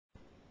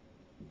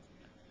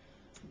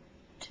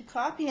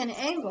copy an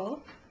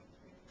angle,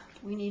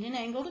 we need an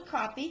angle to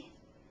copy.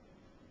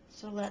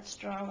 So let's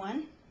draw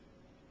one.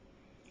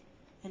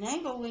 An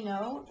angle we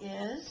know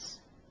is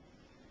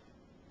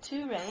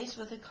two rays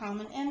with a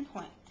common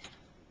endpoint.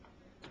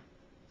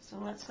 So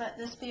let's let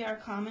this be our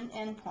common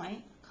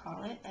endpoint.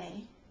 Call it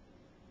A.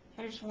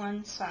 Here's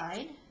one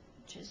side,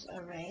 which is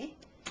a ray.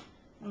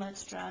 And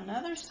let's draw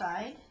another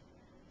side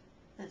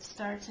that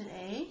starts at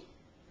A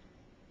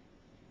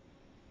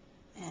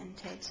and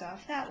takes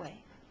off that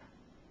way.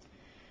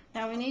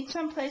 Now we need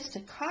some place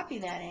to copy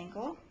that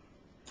angle.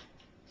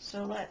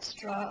 So let's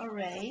draw a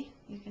ray.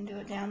 You can do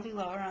it down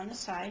below or on the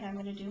side. I'm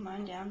going to do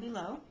mine down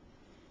below.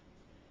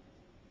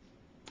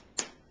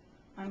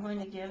 I'm going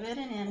to give it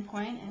an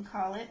endpoint and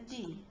call it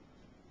D.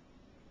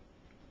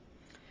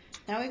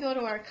 Now we go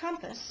to our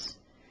compass.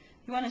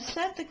 You want to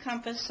set the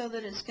compass so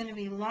that it's going to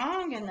be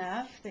long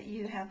enough that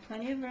you have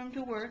plenty of room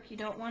to work. You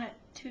don't want it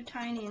too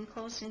tiny and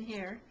close in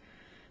here,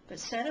 but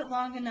set it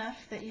long enough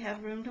that you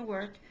have room to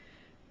work.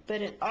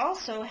 But it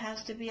also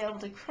has to be able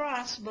to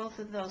cross both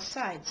of those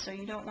sides, so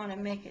you don't want to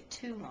make it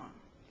too long.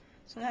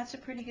 So that's a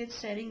pretty good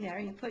setting there.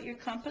 You put your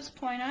compass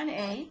point on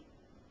A,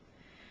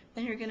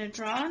 then you're going to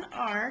draw an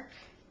arc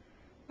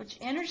which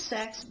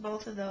intersects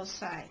both of those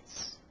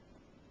sides.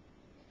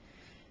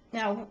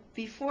 Now,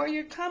 before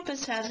your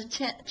compass has a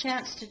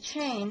chance to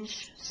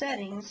change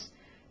settings,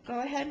 go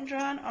ahead and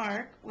draw an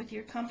arc with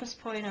your compass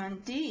point on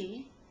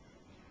D.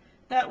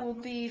 That will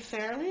be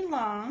fairly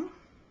long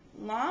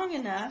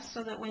enough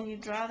so that when you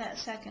draw that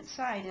second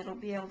side, it'll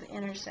be able to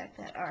intersect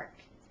that arc.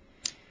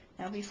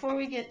 Now, before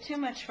we get too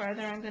much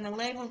farther, I'm going to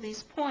label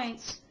these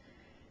points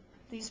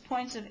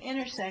of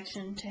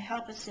intersection to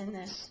help us in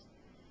this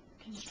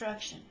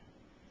construction.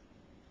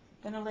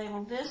 I'm going to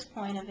label this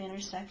point of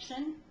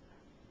intersection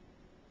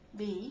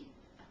B.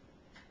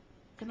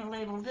 I'm going to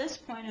label this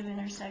point of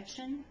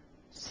intersection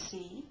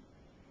C.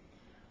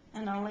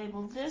 And I'll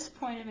label this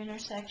point of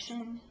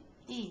intersection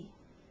E.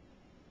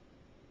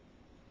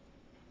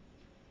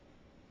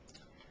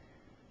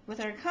 With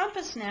our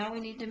compass now, we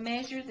need to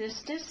measure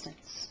this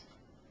distance.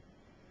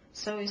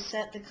 So we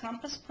set the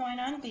compass point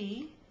on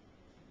B,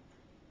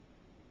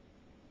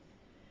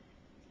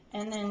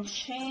 and then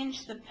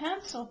change the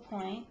pencil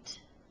point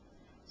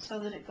so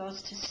that it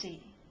goes to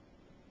C.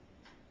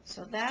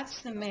 So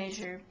that's the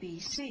measure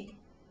BC.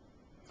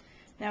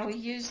 Now we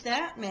use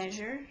that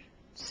measure,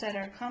 set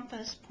our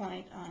compass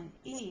point on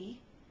E,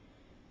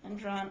 and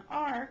draw an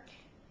arc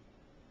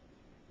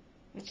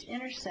which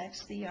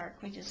intersects the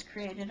arc we just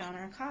created on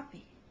our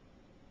copy.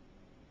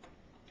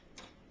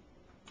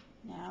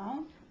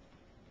 Now,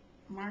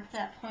 mark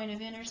that point of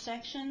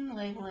intersection,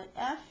 label it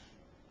F,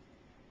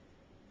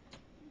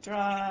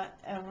 draw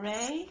a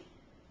ray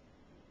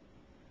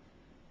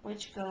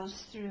which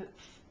goes through,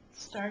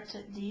 starts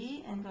at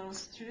D and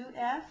goes through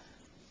F,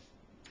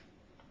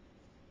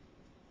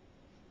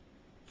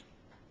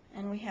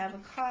 and we have a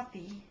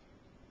copy.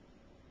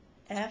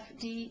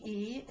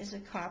 FDE is a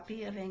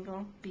copy of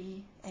angle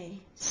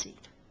BAC.